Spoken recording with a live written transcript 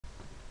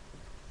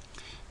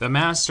the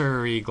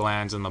mastery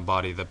glands in the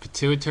body, the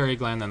pituitary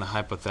gland and the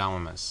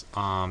hypothalamus,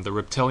 the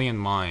reptilian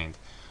mind.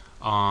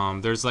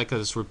 There's like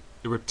this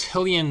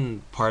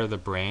reptilian part of the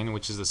brain,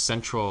 which is the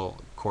central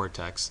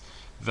cortex,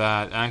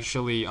 that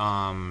actually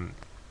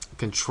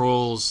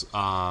controls.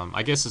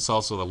 I guess it's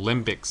also the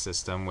limbic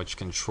system, which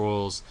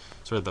controls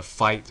sort of the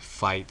fight,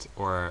 flight,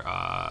 or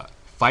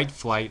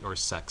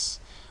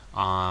sex.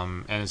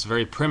 And it's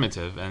very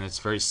primitive, and it's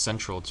very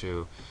central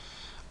to.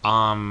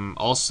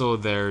 Also,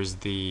 there's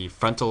the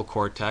frontal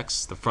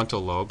cortex, the frontal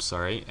lobe,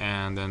 sorry,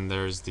 and then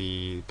there's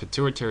the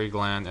pituitary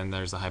gland, and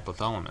there's the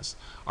hypothalamus.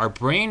 Our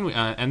brain,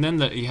 and then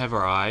you have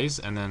our eyes,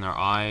 and then our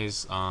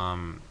eyes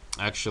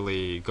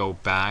actually go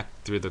back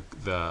through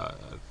the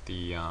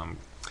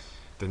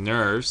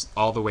nerves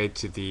all the way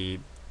to the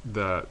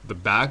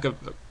back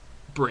of the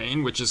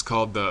brain, which is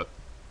called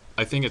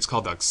I think it's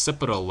called the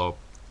occipital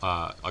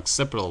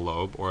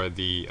lobe, or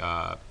the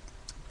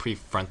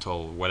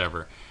prefrontal,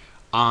 whatever.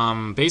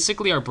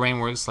 Basically, our brain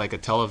works like a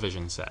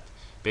television set.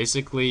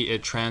 Basically,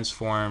 it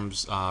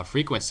transforms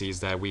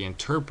frequencies that we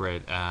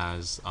interpret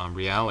as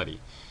reality.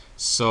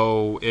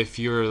 So if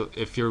your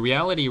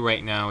reality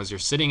right now is you're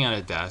sitting at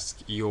a desk,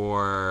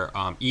 you're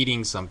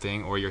eating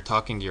something, or you're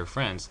talking to your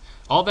friends,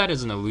 all that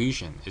is an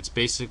illusion. It's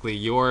basically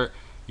your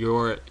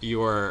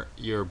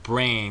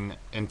brain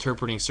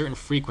interpreting certain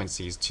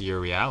frequencies to your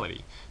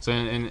reality. So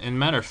in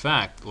matter of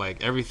fact,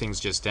 like, everything's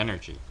just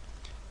energy,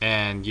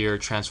 and you're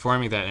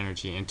transforming that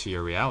energy into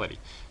your reality.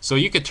 So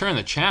you could turn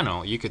the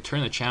channel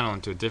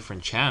into a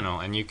different channel,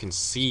 and you can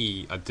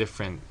see a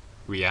different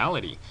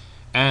reality.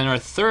 And our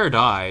third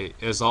eye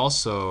is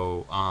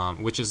also,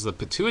 which is the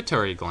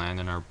pituitary gland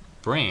in our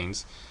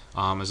brains,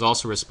 is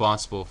also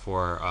responsible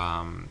for,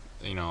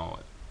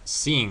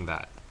 seeing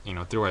that,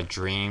 through our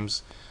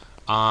dreams.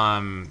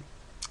 The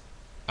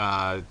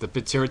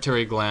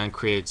pituitary gland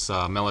creates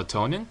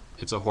melatonin.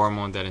 It's a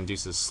hormone that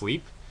induces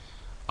sleep.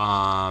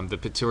 The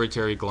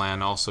pituitary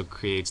gland also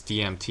creates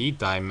DMT,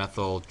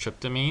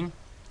 dimethyltryptamine,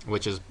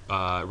 which is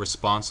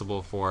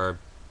responsible for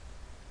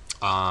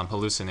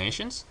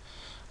hallucinations.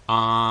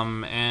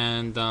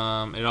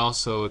 It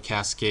also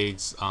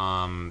cascades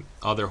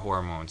other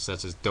hormones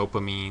such as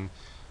dopamine,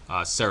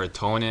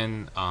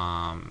 serotonin,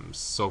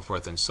 so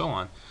forth and so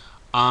on.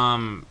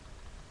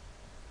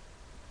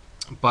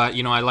 But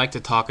I like to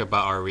talk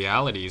about our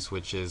realities,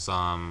 which is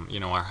our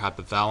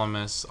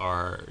hypothalamus,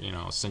 our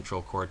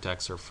central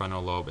cortex or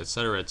frontal lobe,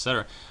 etc.,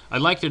 etc.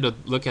 I'd like you to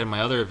look at my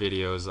other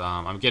videos.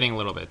 I'm getting a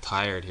little bit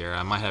tired here.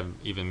 I might have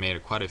even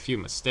made quite a few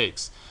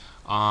mistakes.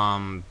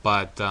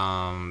 But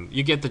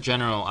you get the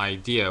general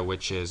idea,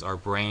 which is our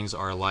brains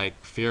are like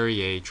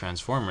Fourier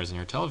transformers in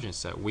your television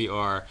set. We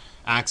are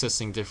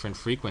accessing different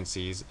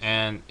frequencies,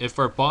 and if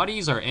our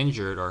bodies are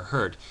injured or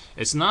hurt,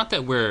 it's not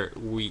that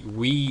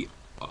we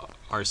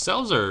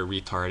ourselves are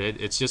retarded.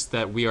 It's just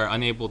that we are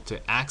unable to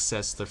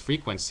access the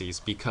frequencies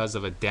because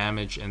of a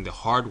damage in the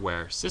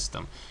hardware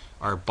system,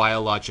 our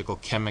biological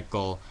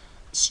chemical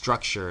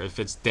structure. If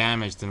it's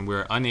damaged, then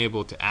we're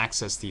unable to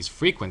access these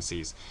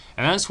frequencies.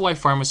 And that's why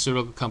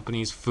pharmaceutical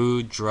companies,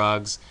 food,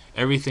 drugs,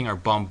 everything are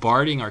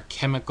bombarding our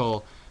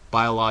chemical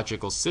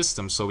biological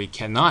system, so we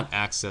cannot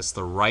access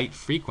the right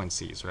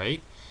frequencies,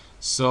 right?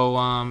 So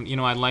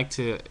I'd like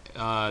to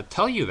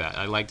tell you that.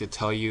 I'd like to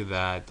tell you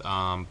that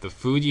the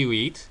food you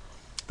eat,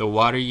 the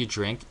water you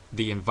drink,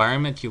 the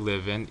environment you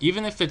live in,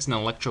 even if it's an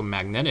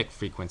electromagnetic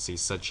frequency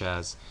such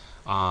as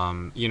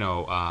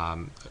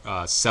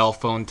cell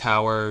phone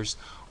towers,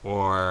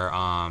 or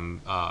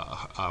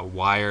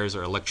wires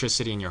or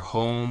electricity in your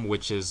home,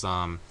 which is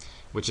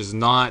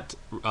not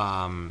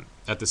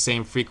at the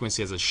same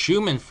frequency as a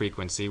Schumann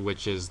frequency,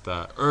 which is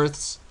the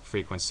Earth's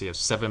frequency of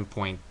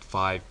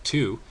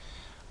 7.52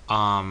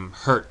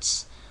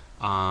 hertz.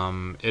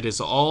 It is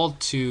all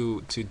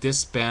to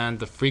disband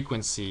the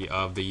frequency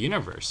of the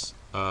universe,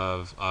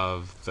 of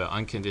the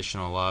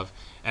unconditional love,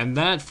 and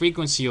that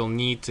frequency you'll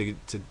need to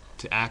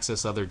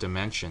access other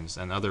dimensions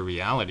and other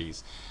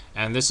realities.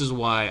 And this is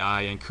why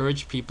I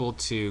encourage people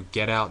to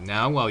get out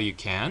now while you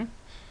can,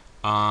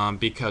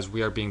 because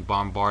we are being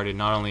bombarded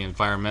not only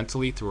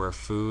environmentally through our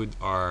food,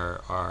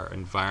 our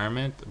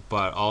environment,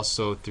 but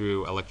also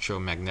through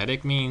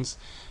electromagnetic means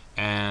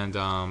and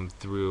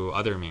through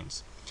other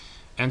means.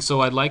 And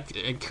so I'd like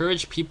to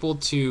encourage people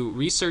to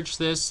research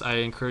this. I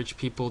encourage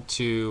people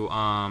to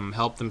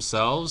help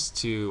themselves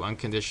to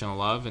unconditional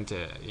love, and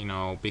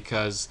to,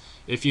 because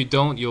if you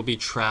don't, you'll be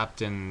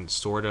trapped in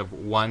sort of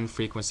one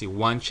frequency,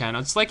 one channel.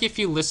 It's like if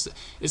you listen.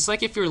 It's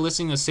like if you're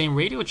listening to the same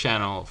radio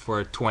channel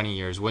for 20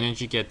 years. Wouldn't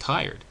you get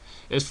tired?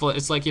 It's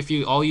like if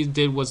all you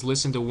did was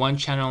listen to one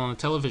channel on the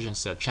television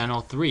set,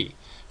 channel 3,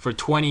 for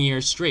 20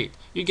 years straight.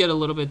 You get a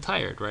little bit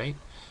tired, right?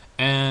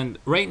 And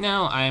right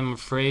now, I'm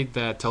afraid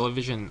that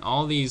television,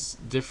 all these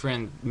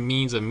different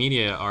means of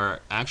media,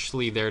 are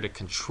actually there to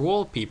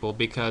control people,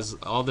 because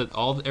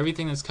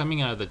everything that's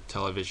coming out of the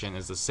television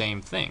is the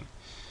same thing,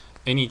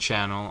 any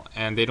channel,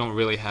 and they don't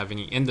really have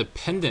any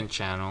independent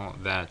channel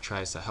that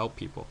tries to help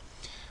people.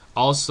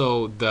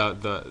 Also,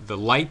 the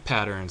light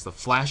patterns, the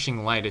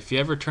flashing light. If you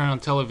ever turn on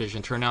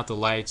television, turn out the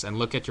lights, and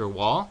look at your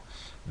wall,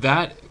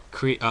 that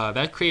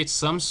creates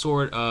some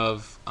sort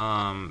of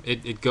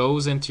it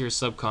goes into your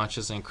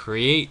subconscious and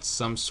creates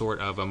some sort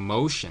of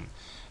emotion,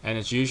 and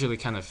it's usually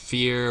kind of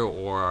fear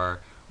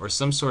or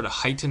some sort of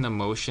heightened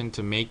emotion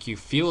to make you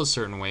feel a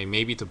certain way,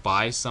 maybe to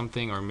buy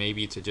something or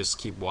maybe to just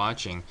keep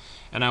watching.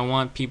 And I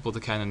want people to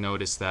kind of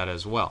notice that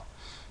as well.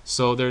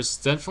 So there's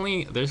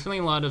definitely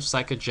a lot of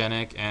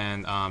psychogenic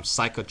and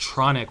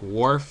psychotronic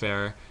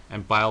warfare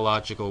and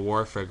biological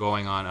warfare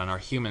going on our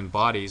human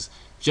bodies,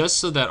 just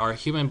so that our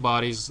human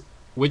bodies,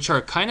 which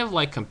are kind of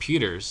like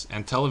computers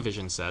and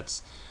television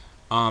sets,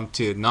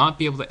 to not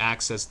be able to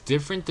access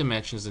different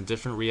dimensions and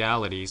different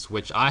realities,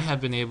 which I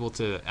have been able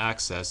to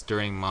access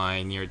during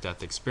my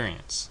near-death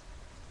experience.